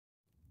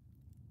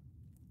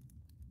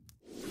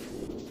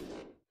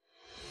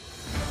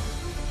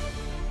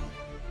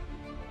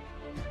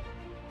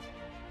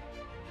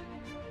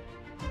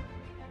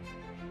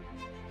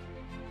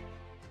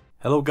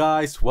Hello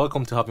guys,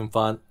 welcome to Having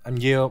Fun. I'm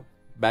Gio,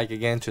 back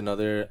again to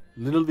another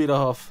little bit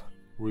of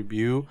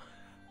review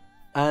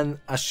and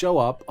a show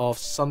up of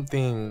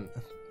something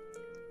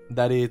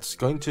that it's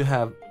going to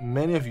have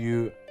many of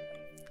you,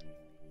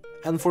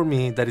 and for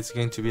me that it's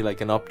going to be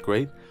like an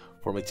upgrade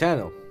for my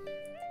channel.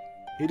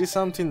 It is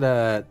something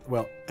that,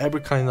 well,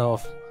 every kind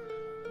of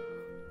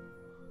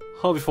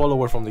hobby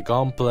follower from the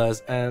Gundam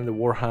Planet and the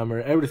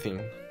Warhammer, everything,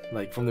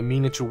 like from the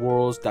miniature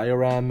worlds,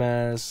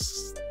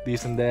 dioramas,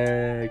 this and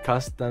that,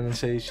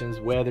 customizations,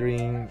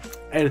 weathering,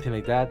 everything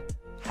like that,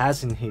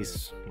 has in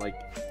his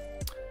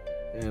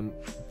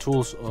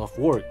tools of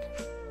work.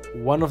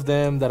 One of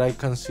them that I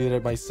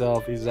consider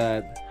myself is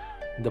that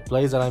in the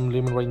place that I'm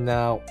living right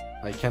now,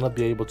 I cannot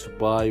be able to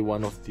buy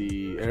one of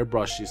the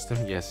airbrush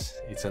system. Yes,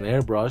 it's an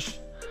airbrush.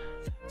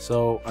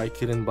 So I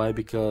couldn't buy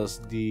because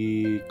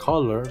the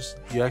colors,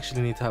 you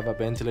actually need to have a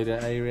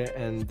ventilated area,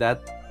 and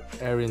that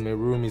area in my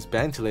room is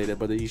ventilated,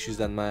 but the issue is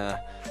that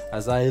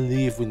as I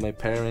live with my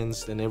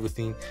parents and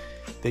everything,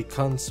 they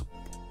can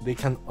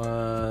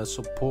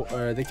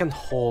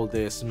hold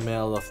the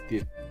smell of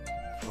the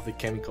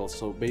chemicals.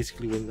 So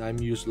basically when I'm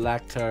use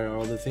lacquer or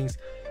other things,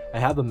 I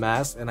have a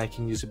mask and I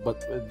can use it,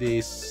 but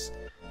the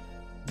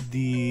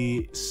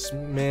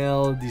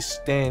smell, the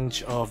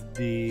stench of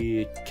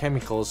the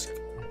chemicals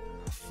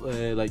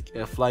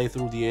fly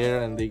through the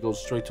air, and they go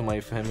straight to my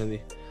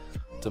family,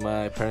 to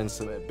my parents'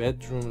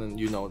 bedroom, and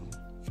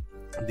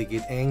they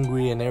get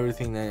angry and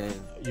everything. And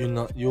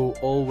you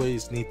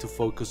always need to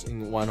focus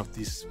in one of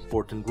these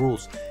important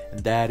rules,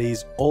 and that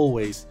is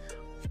always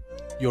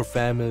your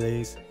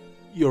families,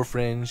 your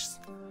friends,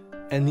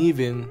 and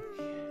even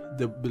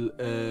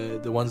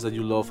the ones that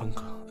you love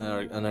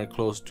and are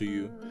close to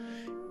you.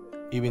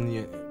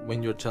 Even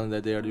when you're telling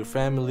that they are your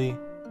family,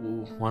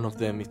 one of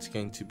them is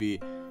going to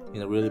be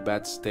in a really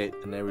bad state,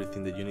 and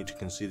everything that you need to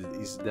consider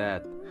is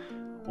that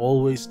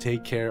always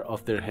take care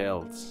of their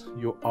health.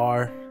 You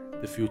are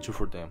the future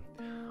for them.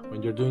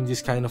 When you're doing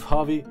this kind of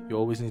hobby, you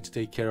always need to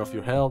take care of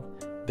your health,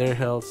 their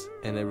health,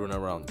 and everyone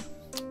around you.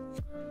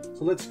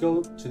 So let's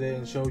go today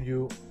and show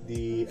you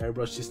the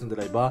airbrush system that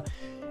I bought.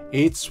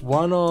 It's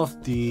one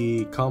of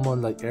the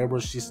common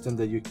airbrush system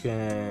that you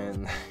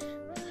can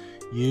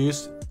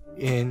use.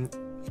 In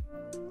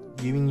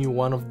giving you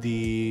one of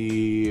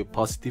the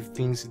positive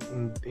things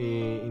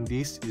in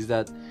this is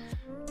that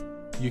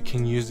you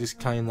can use this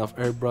kind of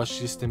airbrush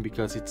system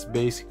because it's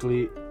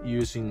basically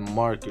using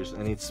markers,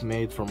 and it's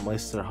made from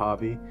Mr.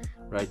 Hobby.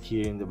 Right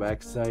here in the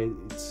back side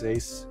it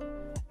says,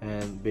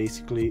 and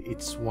basically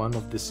it's one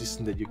of the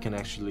systems that you can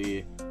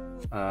actually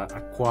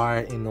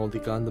acquire in all the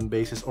Gundam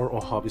bases or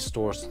hobby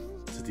stores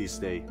to this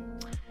day.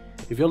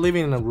 If you're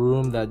living in a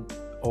room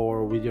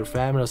or with your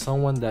family or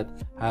someone that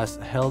has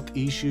health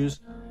issues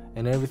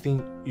and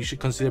everything, you should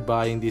consider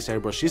buying this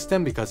airbrush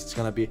system because it's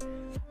gonna be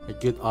a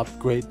good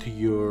upgrade to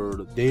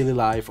your daily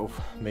life of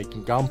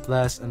making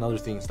gameplays and other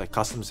things like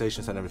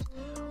customizations and everything.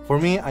 For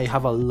me, I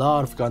have a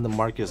lot of Gundam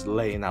markers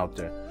laying out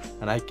there,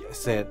 and I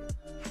said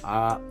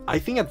I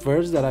think at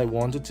first that I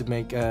wanted to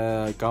make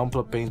a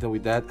gameplay painted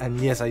with that, and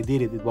yes, I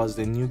did it. It was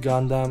the new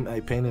Gundam.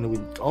 I painted it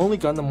with only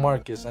Gundam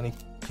markers, and it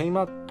came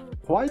out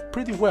quite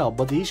pretty well.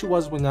 But the issue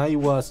was when I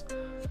was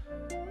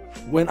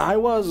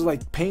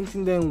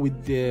painting them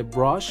with the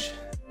brush,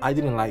 I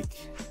didn't like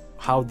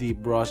how the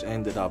brush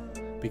ended up,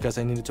 because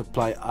I needed to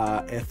apply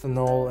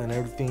ethanol and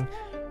everything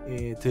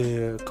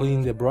to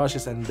clean the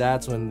brushes, and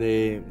that's when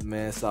they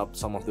mess up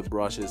some of the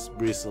brushes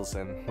bristles,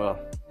 and well,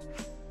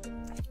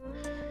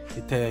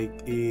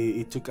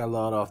 it took a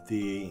lot of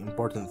the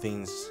important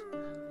things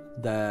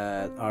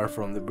that are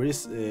from the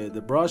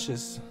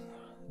brushes,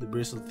 the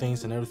bristle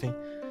things and everything,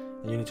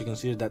 and you need to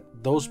consider that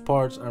those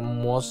parts are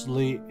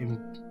mostly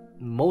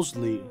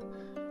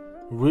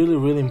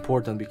really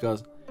important,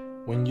 because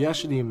when you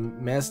actually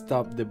messed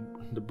up the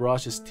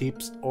brushes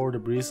tips or the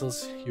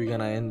bristles, you're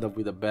gonna end up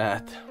with a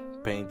bad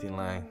painting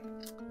line.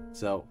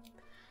 So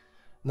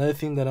another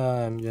thing that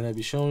I'm gonna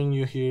be showing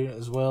you here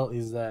as well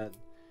is that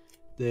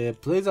the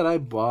place that I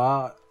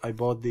bought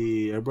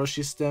the airbrush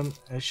system,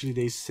 actually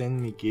they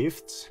send me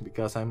gifts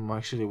because I'm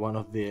actually one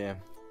of the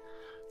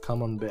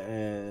common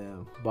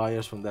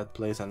buyers from that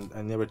place, and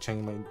I never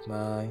changed my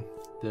mind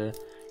there.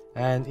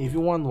 And if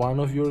you want one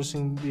of yours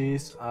in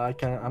this,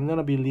 I'm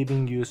gonna be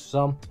leaving you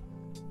some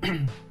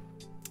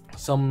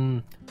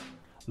some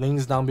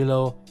links down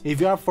below. If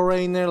you are a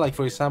foreigner, like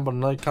for example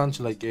another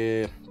country, like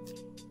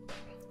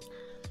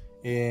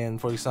in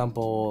for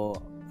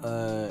example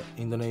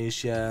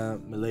Indonesia,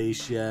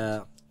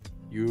 Malaysia,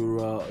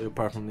 Europe,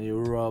 apart from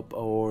Europe,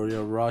 or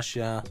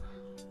Russia,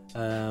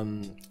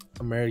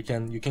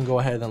 American, you can go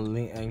ahead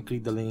and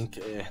click the link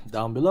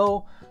down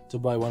below to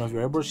buy one of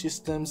your airbrush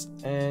systems.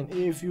 And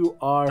if you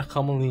are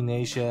commonly in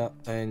Asia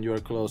and you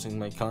are close in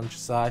my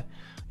countryside,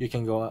 you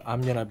can go.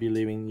 I'm gonna be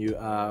leaving you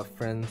a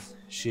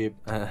friendship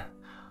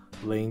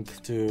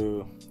link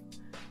to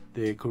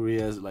the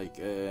Korea's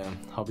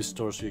hobby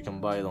store, so you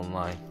can buy it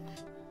online.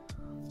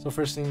 So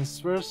first things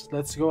first,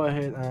 let's go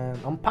ahead and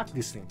unpack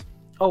this thing.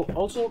 Oh,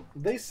 also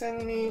they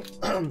sent me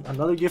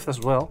another gift as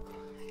well.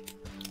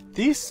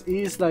 This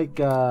is like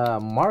a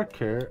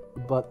marker,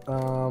 but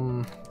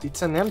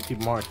it's an empty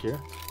marker.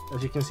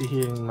 As you can see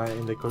here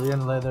in the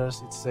Korean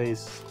letters, it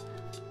says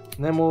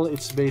Nemul.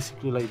 It's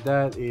basically like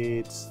that.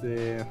 It's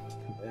the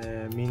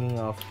meaning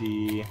of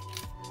the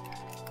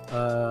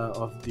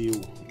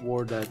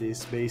word that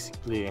is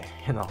basically,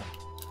 you know,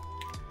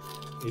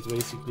 it's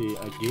basically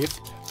a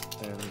gift.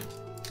 And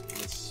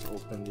let's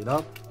open it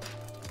up.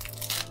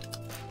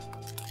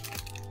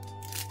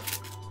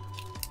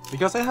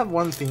 Because I have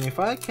one thing, if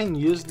I can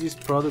use this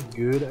product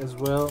good as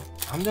well,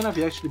 I'm gonna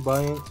be actually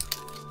buying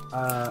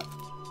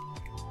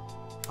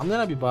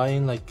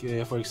like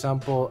for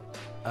example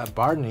a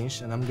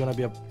varnish, and I'm gonna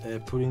be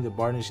putting the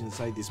varnish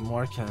inside this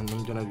marker, and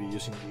I'm gonna be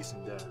using this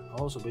in there.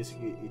 Also,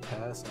 basically it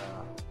has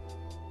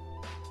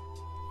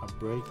a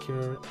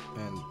breaker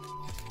and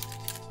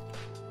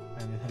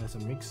it has a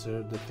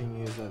mixer. The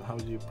thing is that how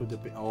do you put the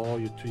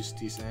you twist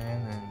this in,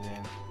 and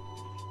then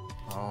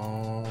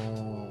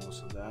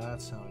so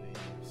that's how it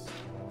is.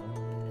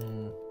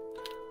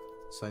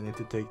 So I need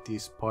to take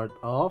this part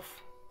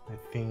off. I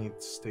think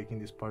it's taking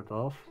this part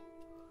off.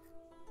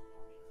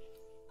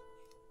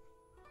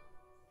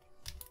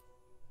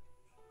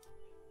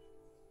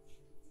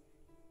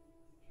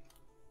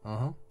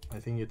 I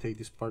think you take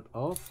this part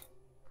off,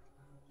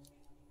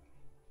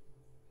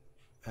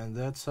 and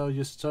that's how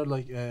you start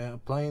like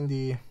applying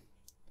the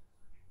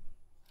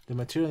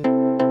material.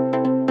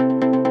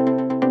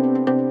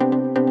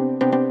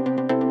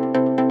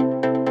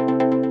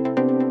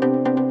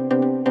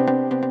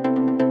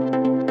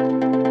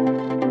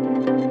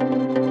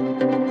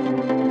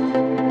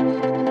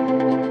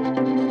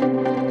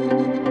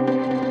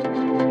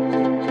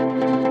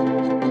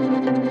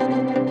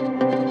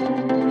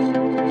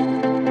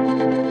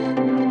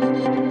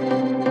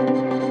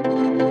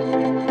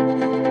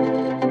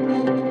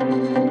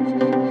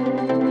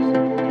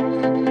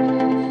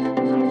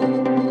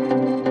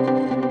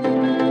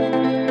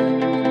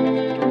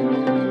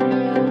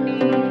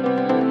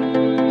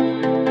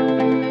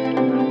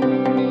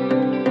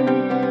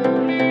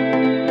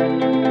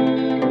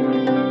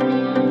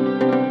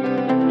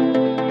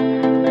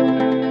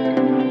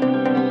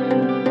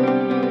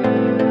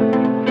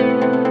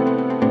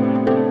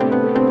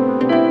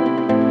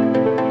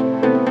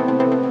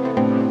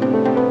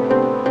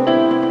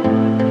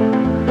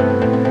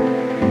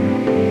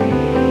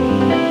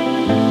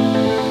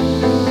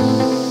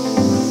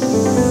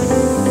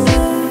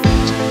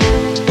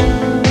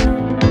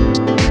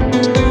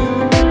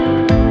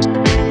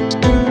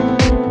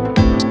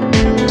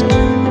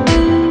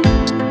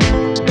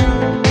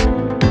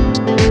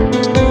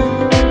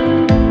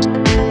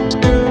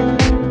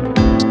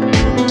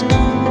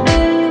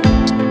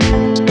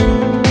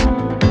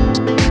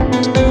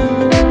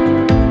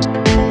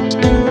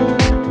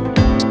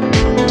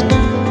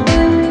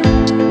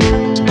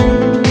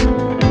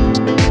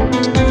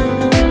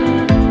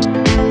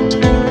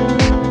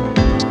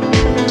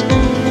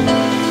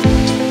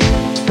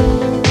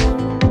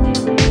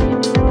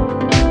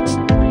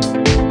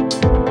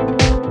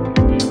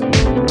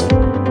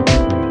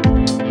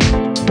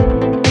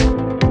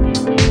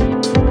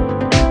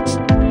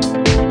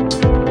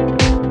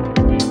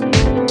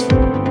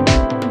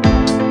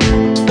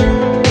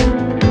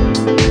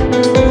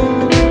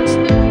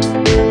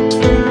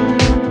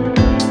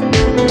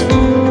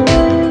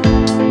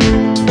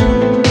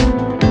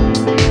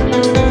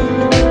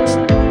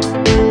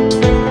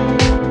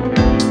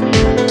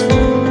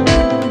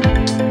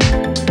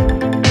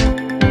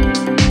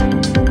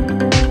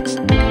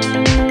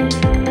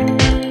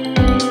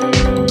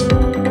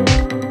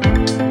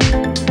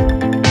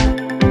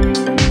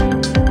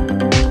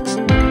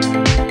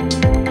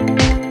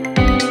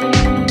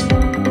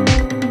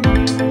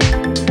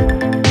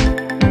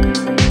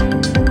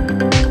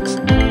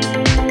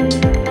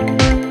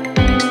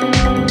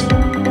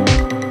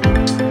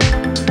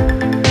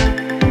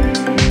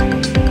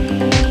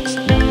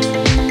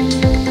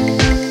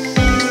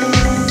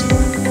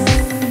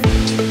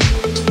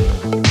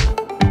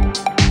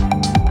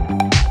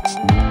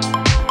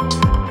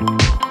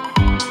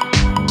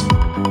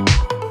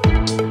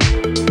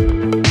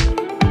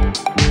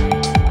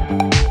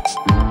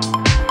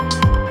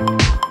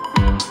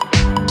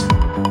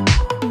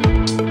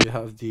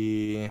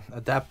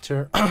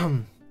 Adapter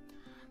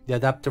the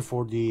adapter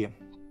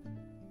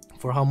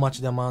for how much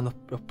the amount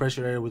of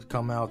pressure air would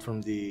come out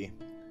from the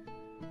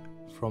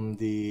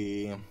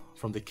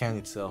can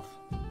itself.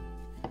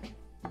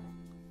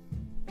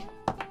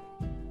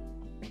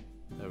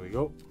 There we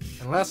go.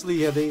 And lastly,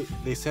 yeah, they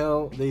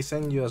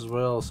send you as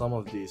well some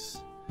of these.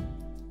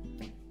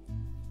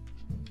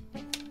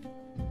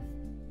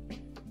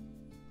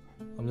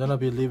 I'm gonna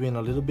be leaving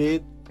a little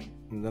bit.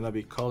 I'm gonna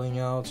be calling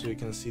out so you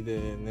can see the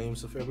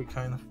names of every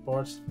kind of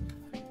parts,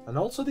 and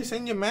also they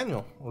send you a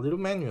little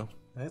manual.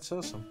 That's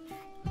awesome.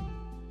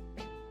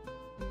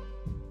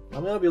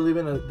 I'm gonna be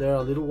leaving it there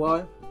a little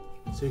while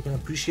so you can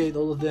appreciate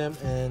all of them,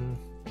 and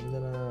I'm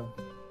gonna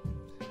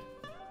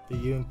be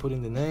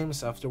inputting the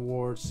names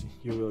afterwards.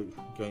 You will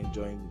go and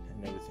join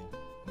and everything.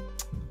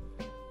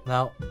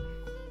 Now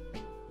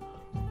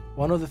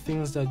one of the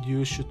things that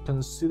you should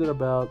consider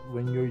about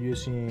when you're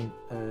using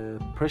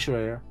pressure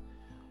air,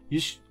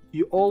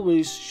 you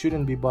always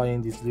shouldn't be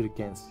buying these little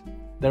cans.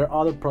 There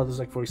are other products,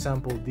 like for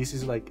example, this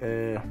is like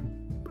a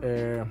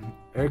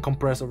air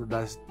compressor,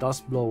 that's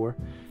dust blower,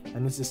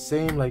 and it's the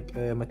same like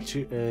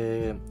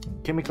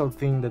chemical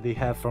thing that they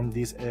have from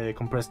this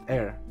compressed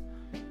air.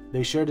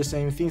 They share the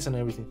same things and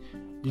everything.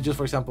 You just,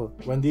 for example,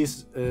 when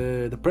this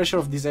the pressure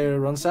of this air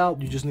runs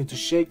out, you just need to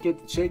shake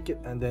it,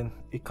 and then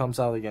it comes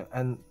out again.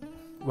 And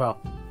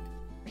well,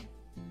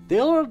 they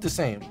all are the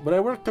same, but I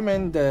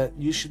recommend that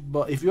you should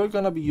buy, if you're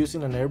gonna be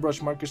using an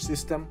airbrush marker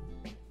system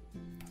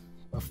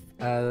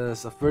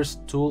as a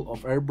first tool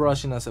of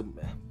airbrushing, as a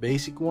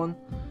basic one,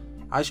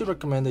 I should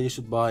recommend that you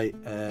should buy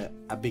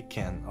a big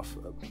can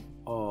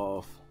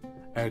of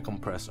air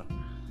compressor.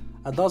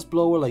 A dust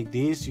blower like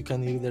this, you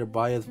can either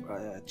buy it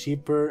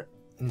cheaper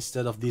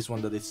instead of this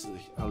one that is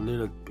a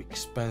little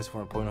expensive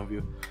from a point of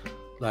view.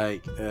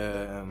 Like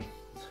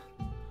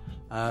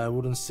I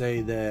wouldn't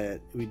say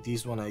that with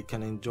this one I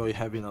can enjoy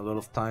having a lot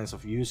of times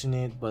of using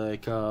it, but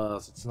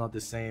because it's not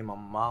the same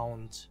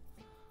amount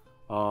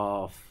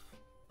of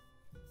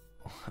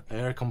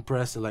air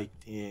compressor like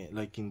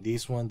in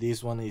this one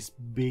is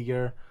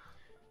bigger,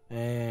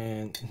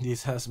 and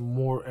this has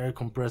more air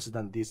compressor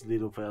than this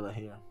little fella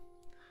here.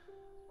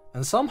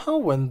 And somehow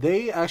when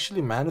they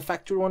actually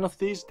manufacture one of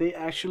these, they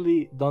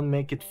actually don't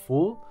make it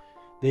full,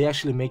 they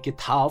actually make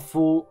it half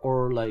full,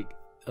 or like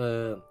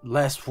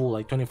less full,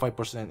 like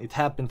 25%. It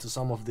happened to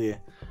some of the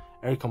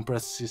air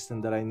compressor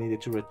system that I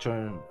needed to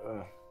return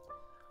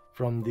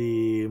from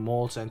the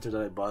mall center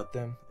that I bought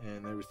them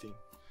and everything.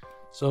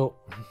 So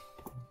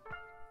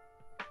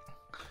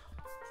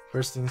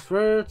first things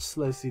first,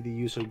 let's see the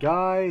user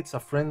guide. It's a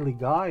friendly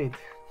guide.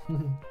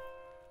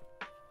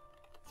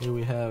 Here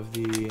we have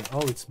the,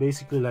 oh, it's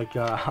basically like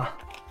a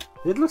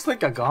it looks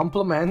like a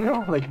Gunpla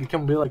manual, like you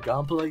can build a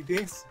Gunpla like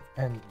this,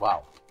 and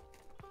wow.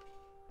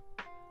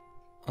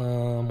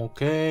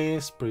 Okay,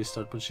 spray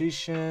start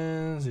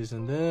positions,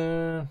 isn't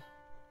there?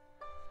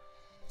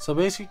 So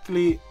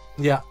basically,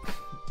 yeah,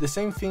 the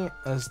same thing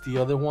as the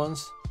other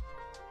ones.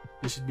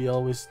 You should be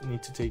always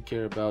need to take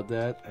care about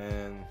that,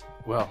 and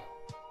well,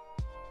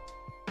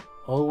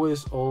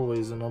 always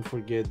do not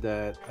forget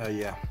that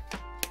yeah,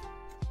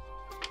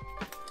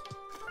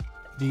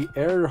 the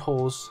air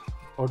hose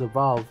or the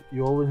valve,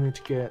 you always need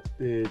to get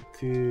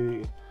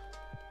to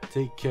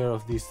take care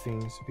of these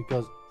things,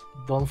 because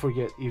don't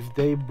forget, if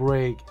they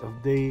break,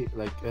 if they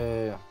like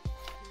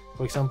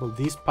for example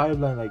this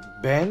pipeline like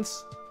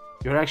bends,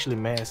 you're actually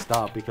messed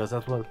up, because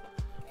that's what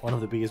one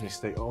of the biggest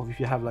mistakes. Or if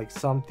you have like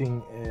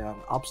something an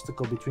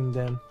obstacle between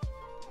them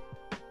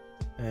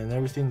and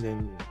everything,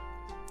 then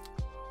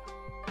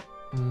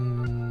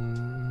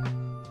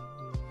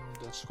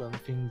that's one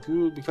thing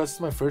good, because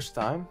it's my first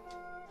time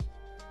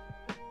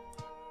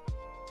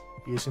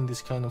using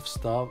this kind of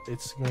stuff.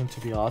 It's going to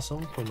be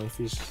awesome for my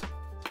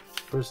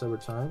first ever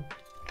time.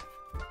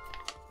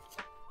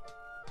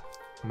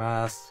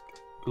 Mask,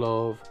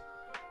 glove,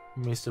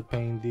 Mr.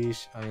 Paint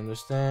dish, I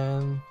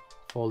understand.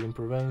 Folding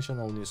prevention,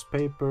 all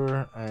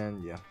newspaper,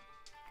 and yeah.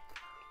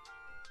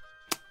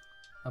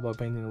 About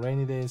painting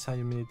rainy days, high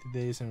humidity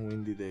days, and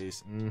windy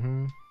days.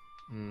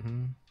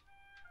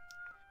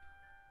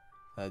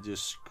 I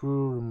just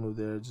screw, remove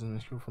the air,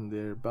 just screw from the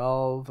air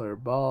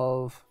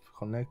valve,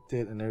 connect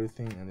it and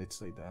everything, and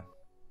it's like that.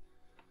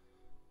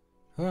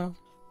 Huh?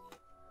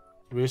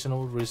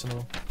 Reasonable.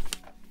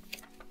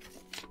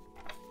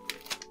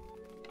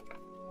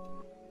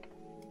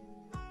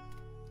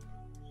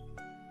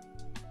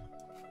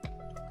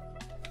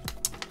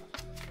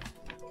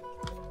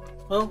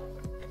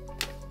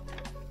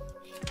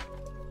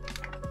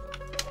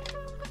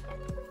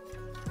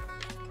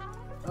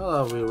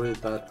 Well, we read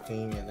that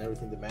thing and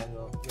everything, the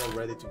manual. We are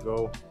ready to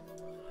go.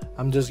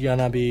 I'm just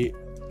gonna be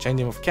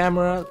changing of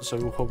camera, so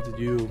we hope that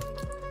you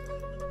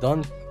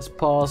don't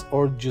pause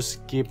or just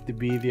skip the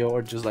video,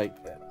 or just like,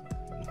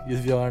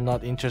 if you are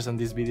not interested in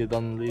this video,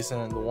 don't listen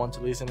and don't want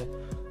to listen,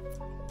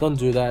 don't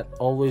do that.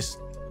 Always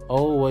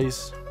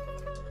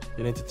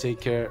you need to take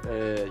care,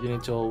 you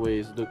need to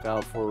always look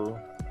out for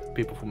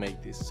people who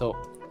make this. So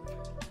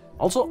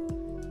also,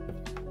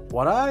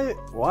 why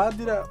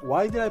did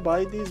I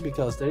buy this?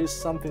 Because there is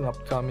something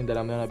upcoming that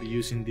I'm gonna be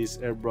using this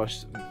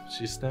airbrush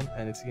system,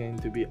 and it's going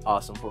to be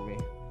awesome for me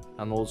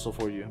and also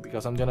for you,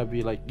 because I'm gonna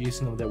be like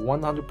using the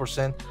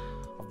 100%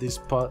 of this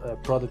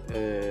product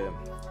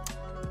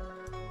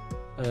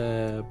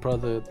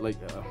like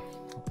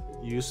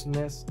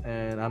useness,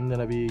 and I'm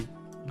gonna be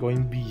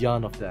going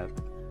beyond of that.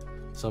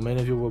 So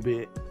many of you will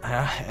be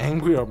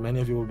angry, or many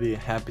of you will be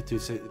happy to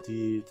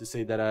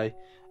say that I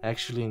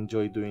actually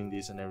enjoy doing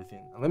this and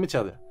everything. And let me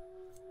tell you,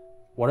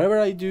 whatever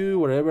I do,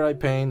 whatever I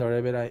paint,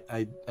 whatever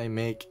I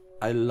make,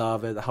 I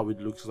love it how it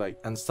looks like.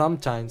 And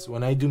sometimes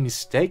when I do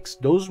mistakes,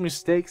 those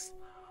mistakes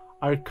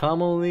are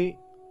commonly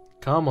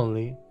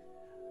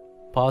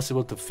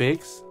possible to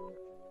fix,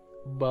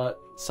 but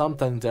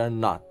sometimes they're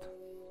not.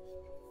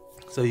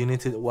 So you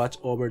need to watch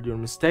over your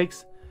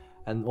mistakes,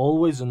 and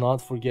always do not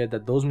forget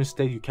that those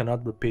mistakes, you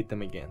cannot repeat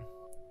them again.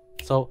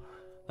 So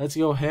let's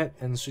go ahead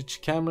and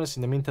switch cameras.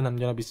 In the meantime, I'm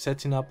gonna be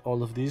setting up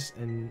all of this,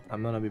 and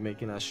I'm gonna be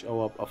making a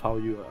show up of how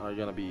you are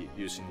gonna be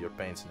using your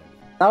paints and everything.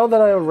 Now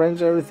that I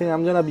arranged everything,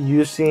 I'm gonna be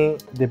using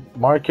the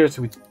markers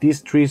with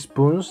these 3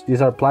 spoons.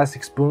 These are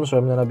plastic spoons, so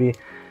I'm gonna be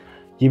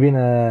giving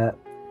a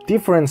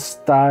different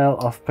style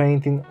of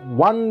painting.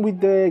 One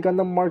with the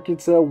Gundam marker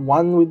itself,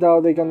 one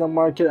without the Gundam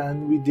marker,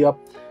 and with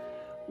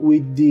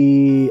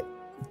the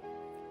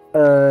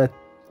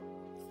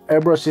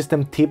airbrush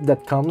system tip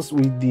that comes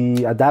with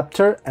the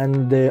adapter.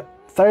 And the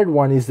third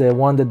one is the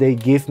one that they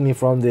give me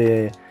from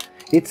the,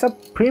 it's a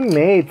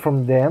pre-made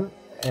from them,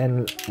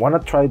 and wanna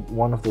try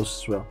one of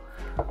those as well.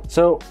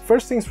 So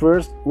first things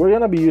first, we're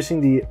gonna be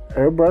using the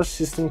airbrush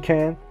system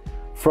can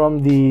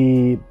from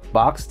the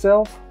box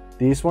itself,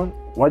 this one.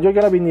 What you're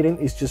gonna be needing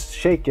is just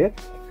shake it,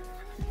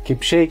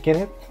 keep shaking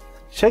it,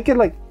 shake it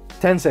like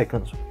 10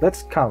 seconds.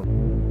 Let's count.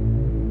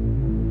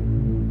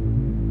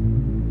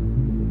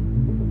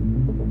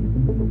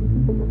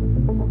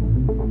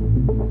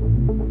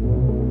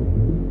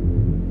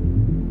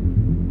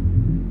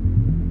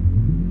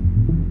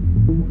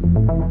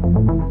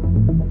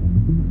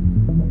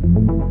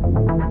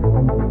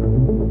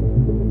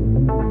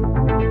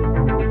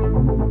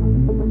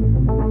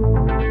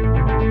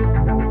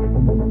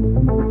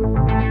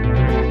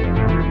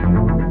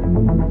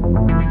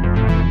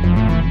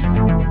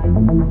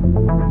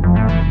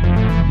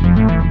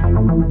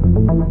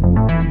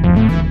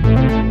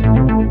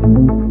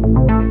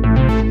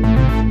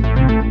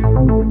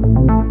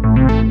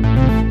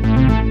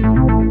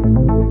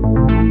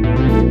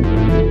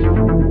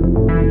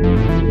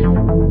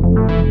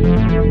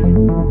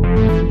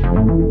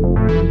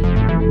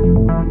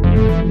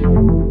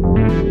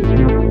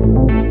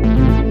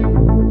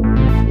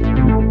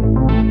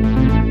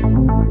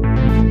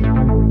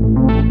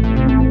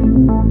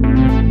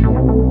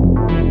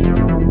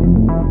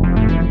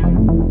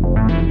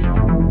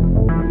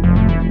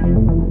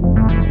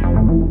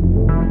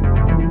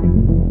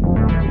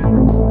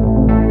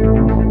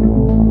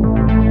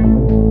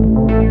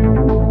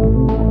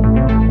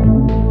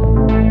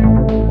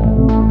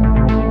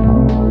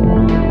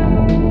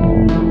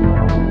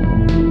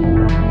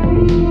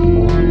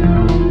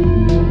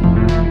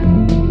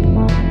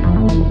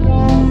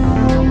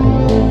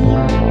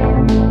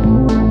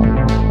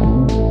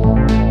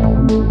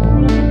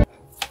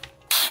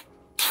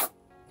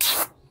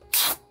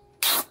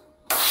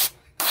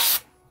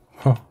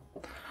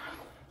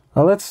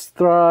 Now let's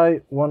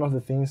try one of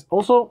the things.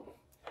 Also,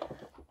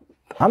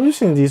 I'm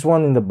using this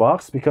one in the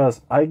box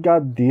because I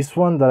got this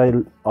one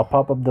that I'll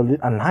pop up the lid,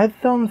 and I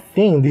don't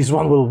think this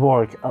one will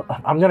work.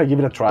 I'm gonna give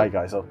it a try,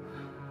 guys. So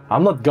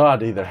I'm not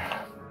God either.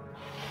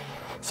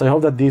 So I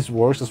hope that this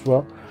works as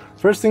well.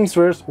 First things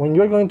first, when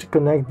you're going to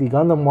connect the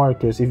Gundam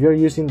markers, if you're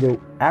using the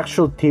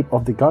actual tip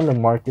of the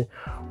Gundam marker,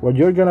 what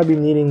you're gonna be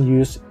needing to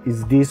use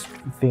is these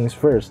things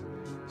first.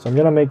 So I'm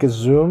gonna make a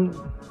zoom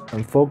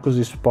and focus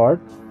this part.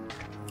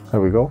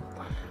 There we go.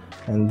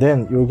 And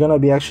then you're gonna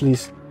be actually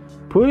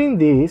putting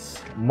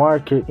this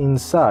marker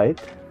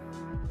inside,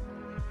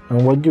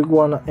 and what you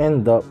wanna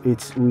end up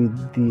it's with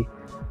the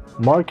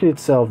marker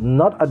itself,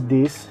 not at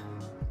this,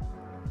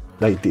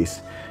 like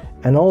this.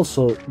 And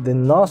also the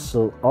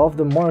nozzle of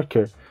the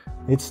marker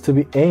needs to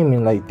be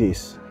aiming like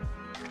this,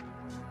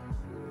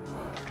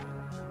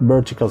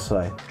 vertical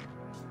side.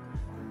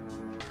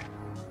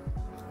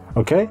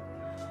 Okay,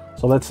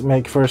 so let's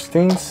make first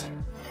things.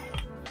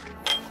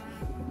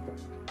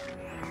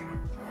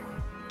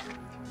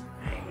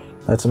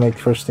 Let's make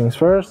first things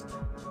first.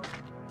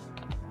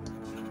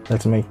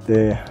 Let's make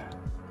the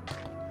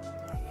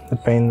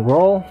paint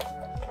roll.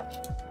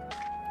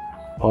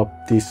 Pop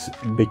this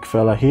big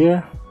fella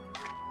here.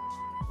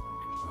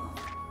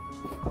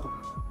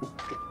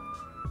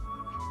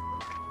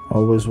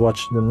 Always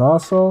watch the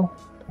nozzle.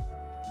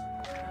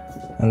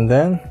 And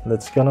then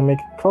let's gonna make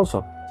a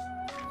close-up.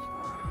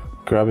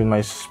 Grabbing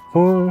my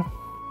spoon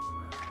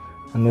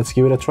and let's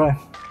give it a try.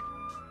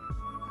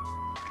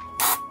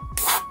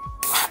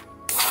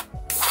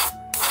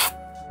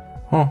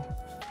 Huh.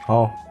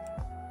 Oh,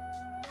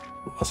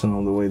 wasn't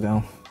all the way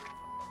down.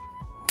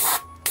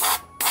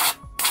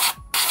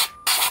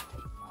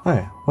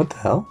 Hey, what the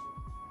hell?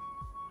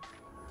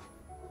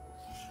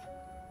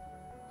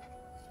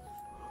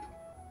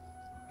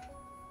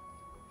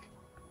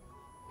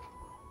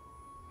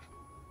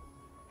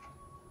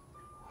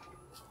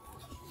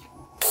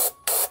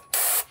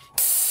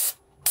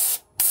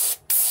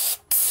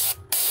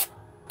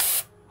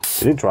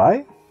 Did it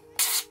dry?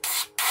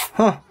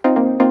 Huh.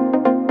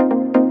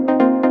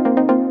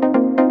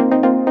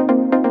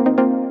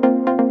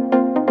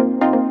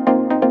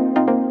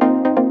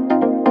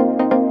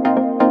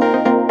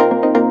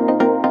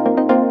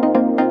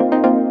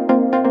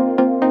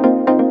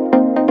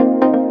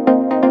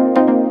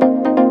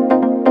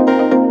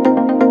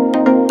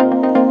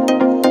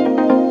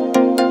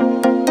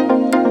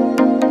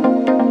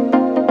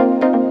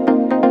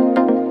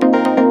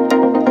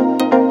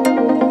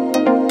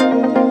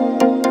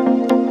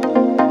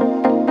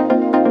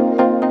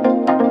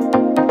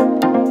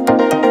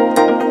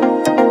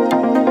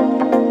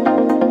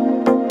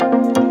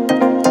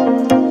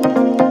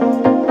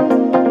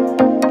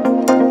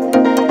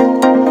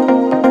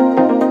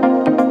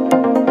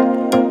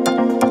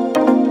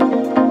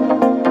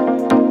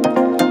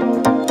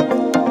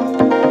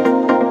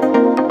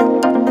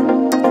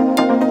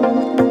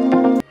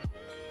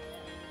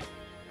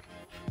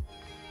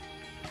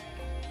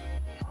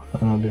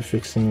 I'll be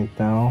fixing it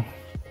now.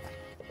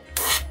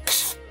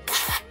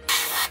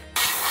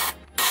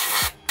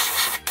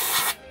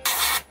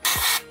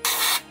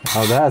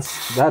 Oh,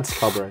 that's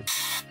covered.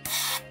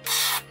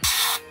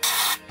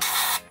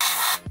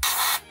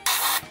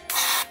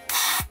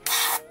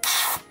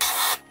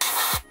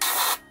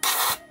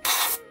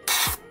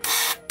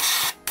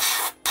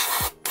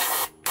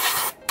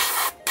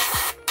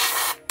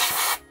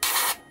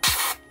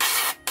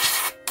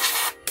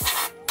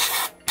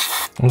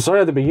 I'm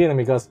sorry at the beginning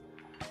because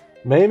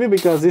maybe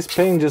because this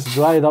paint just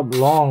dried up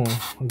long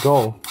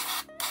ago.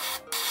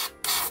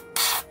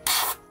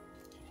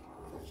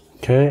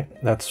 Okay,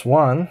 that's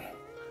one.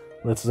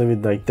 Let's leave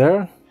it like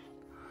there.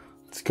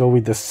 Let's go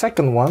with the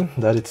second one,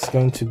 that it's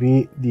going to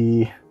be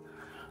the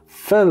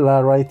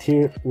fella right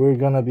here. We're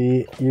gonna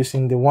be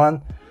using the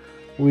one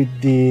with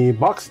the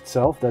box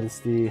itself, that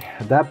is the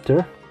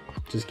adapter.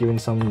 Just giving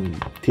some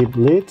tip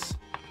leads.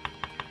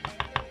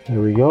 There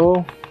we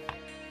go.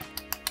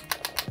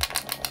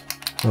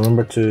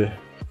 Remember to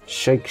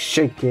shake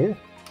it,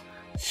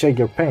 shake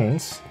your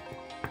paints.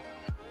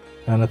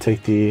 I'm gonna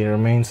take the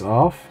remains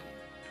off.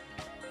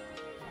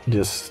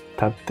 Just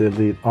tap the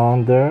lid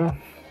on there,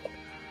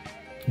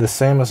 the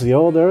same as the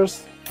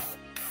others.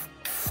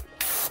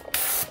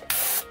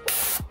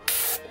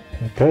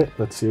 Okay,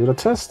 let's see the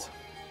test.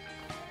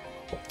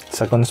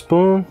 Second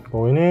spoon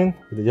going in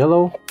with the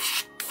yellow.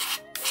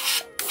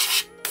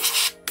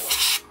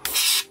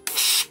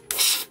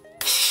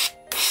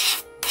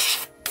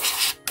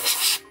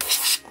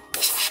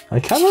 I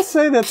cannot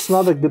say that's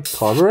not a good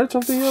coverage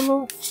of the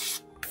yellow.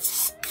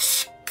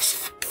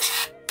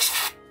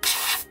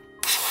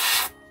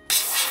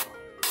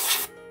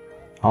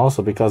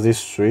 Also because this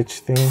switch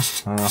thing,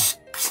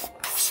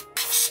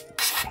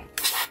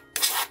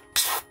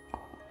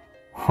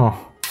 huh.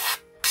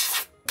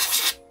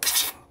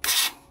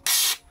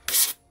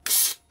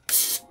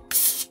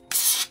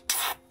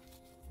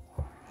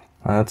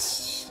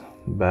 That's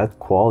bad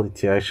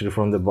quality actually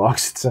from the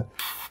box itself.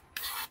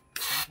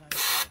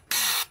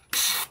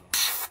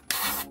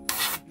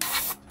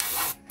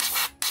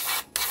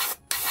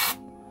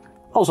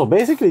 Also,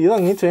 basically, you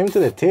don't need to aim to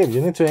the tip. You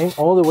need to aim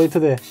all the way to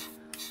the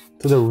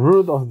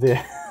root of the.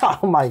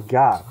 Oh my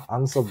god,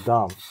 I'm so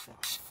dumb.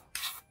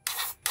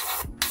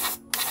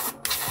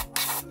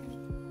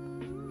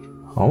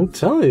 I'll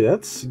tell you,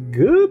 that's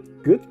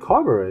good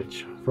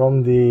coverage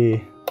from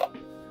the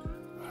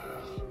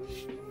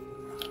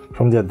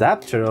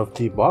adapter of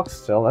the box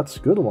cell. That's a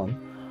good one.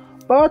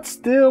 But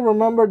still,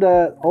 remember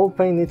that all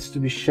paint needs to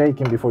be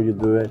shaken before you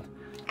do it.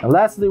 And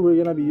lastly, we're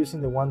gonna be using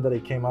the one that I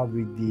came out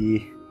with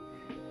the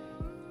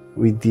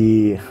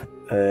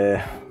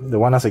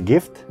one as a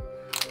gift.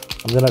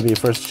 I'm gonna be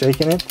first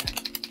shaking it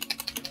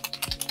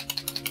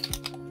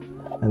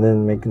and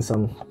then making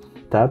some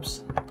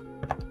taps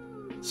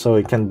so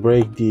it can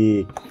break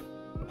the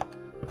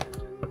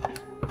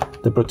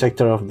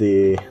protector of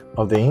the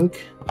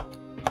ink,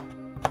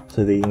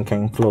 so the ink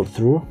can flow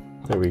through.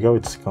 There we go,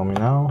 it's coming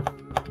out.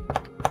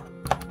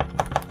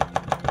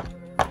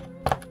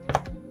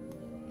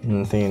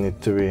 I think it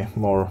needs to be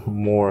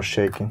more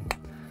shaking.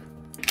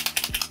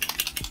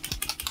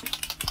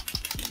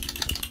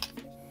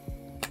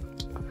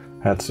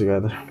 Heads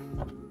together.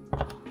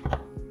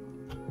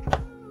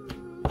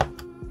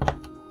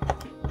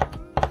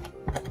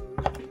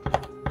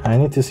 I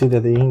need to see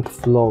that the ink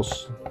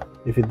flows.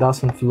 If it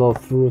doesn't flow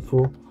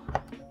through,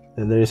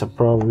 then there is a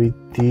problem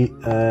with the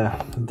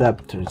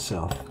adapter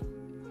itself.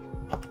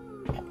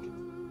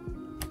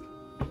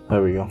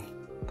 There we go.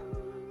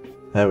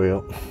 There we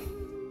go.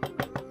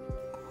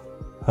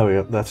 There we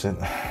go. That's it.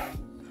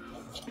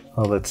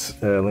 Now let's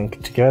link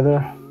it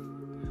together.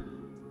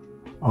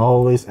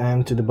 Always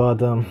aim to the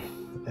bottom.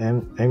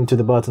 Aim to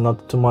the bottom,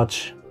 not too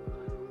much.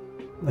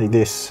 Like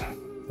this.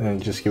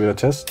 And just give it a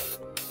test.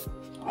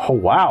 Oh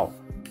wow!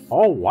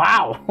 Oh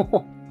wow!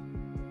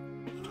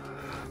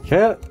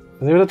 Okay, let's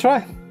give it a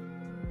try.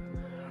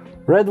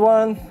 Red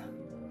one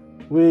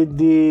with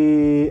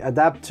the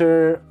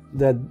adapter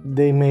that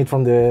they made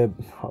from the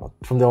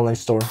online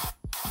store.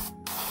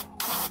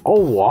 Oh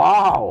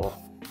wow!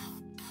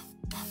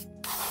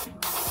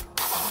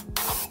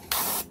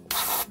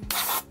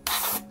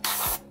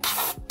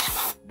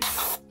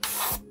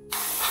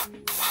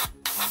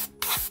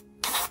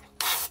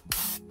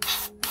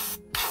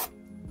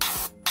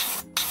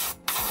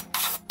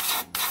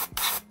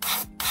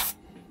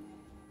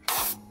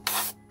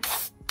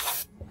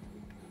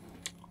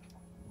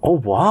 Oh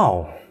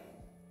wow!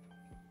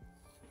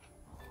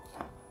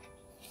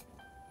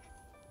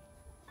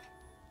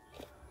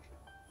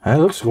 And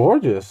it looks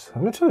gorgeous.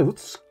 Let me tell you, it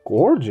looks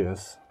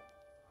gorgeous.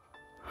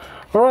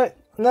 All right,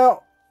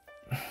 now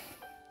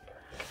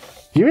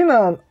giving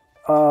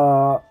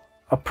a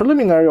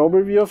preliminary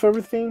overview of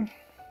everything.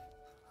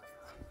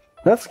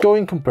 Let's go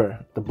and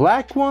compare the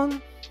black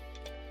one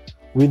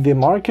with the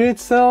marker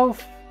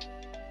itself.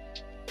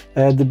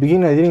 At the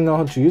beginning, I didn't know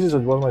how to use it, so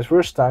it was my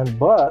first time,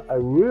 but I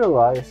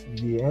realized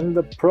the end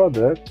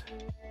product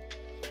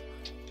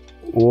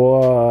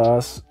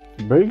was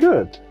very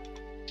good.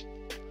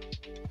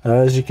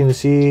 As you can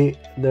see,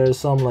 there's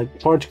some like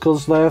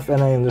particles left,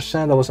 and I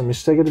understand that was a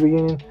mistake at the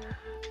beginning.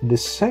 The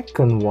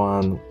second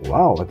one,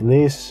 wow, at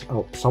least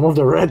some of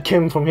the red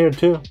came from here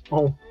too.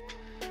 Oh,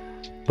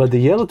 but the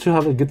yellow too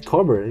have a good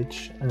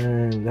coverage,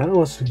 and that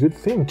was a good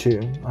thing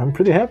too. I'm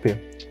pretty happy.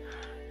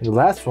 And the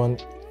last one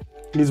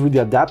is with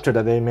the adapter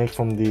that they make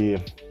from the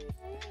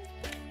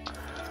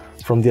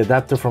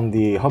adapter from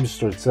the hobby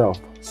store itself.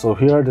 So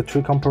here are the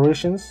three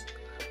comparisons: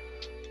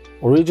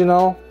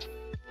 original,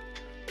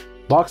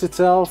 box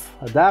itself,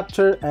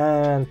 adapter,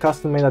 and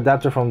custom made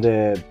adapter from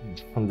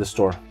the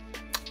store.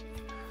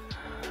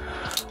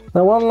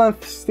 Now one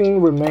last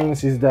thing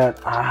remains is that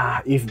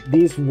if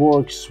this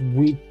works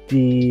with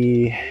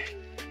the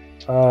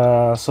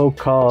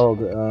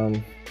so-called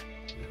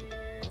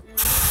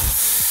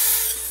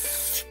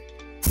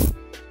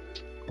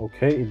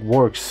okay, it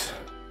works.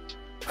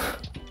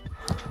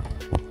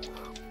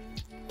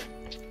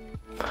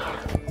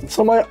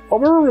 So my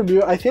overall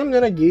review, I think I'm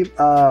gonna give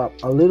a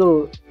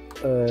little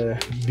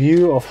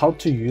view of how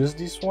to use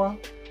this one.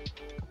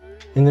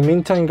 In the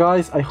meantime,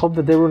 guys, I hope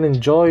that they will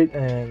enjoy it,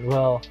 and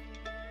well,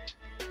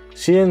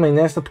 see you in my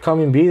next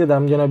upcoming video that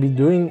I'm gonna be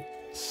doing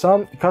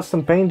some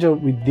custom paint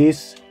job with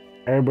this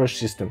airbrush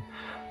system.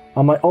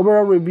 On my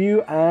overall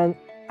review, and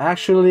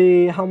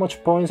actually how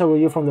much points I will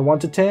give from the 1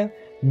 to 10,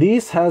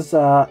 this has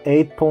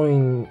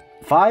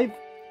 8.5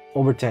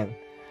 over 10.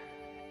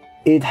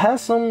 It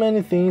has so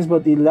many things,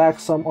 but it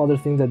lacks some other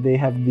things that they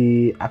have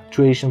the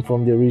actuation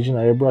from the original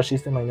airbrush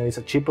system. I know it's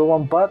a cheaper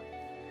one, but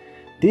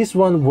this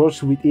one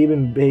works with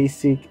even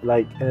basic,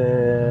 like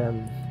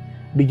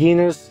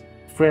beginners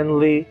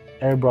friendly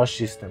airbrush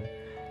system.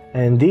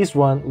 And this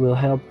one will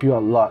help you a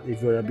lot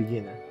if you're a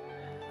beginner,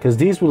 because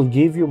this will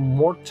give you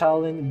more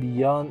talent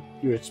beyond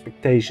your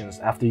expectations.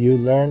 After you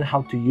learn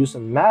how to use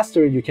and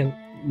master it, you can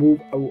move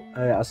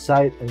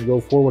aside and go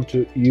forward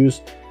to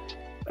use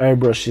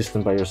airbrush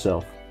system by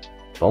yourself.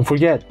 Don't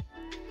forget,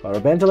 for a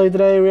ventilated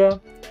area,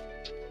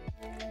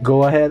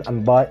 go ahead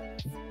and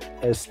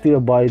still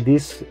buy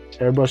this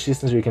airbrush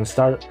system so you can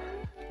start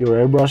your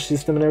airbrush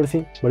system and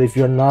everything. But if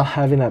you're not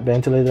having a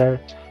ventilated area,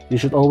 you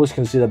should always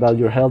consider about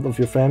your health of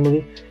your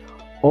family.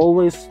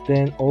 Always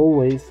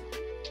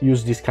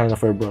use this kind of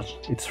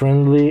airbrush. It's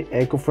friendly,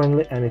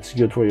 eco-friendly, and it's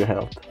good for your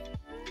health.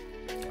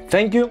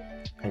 Thank you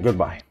and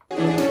goodbye.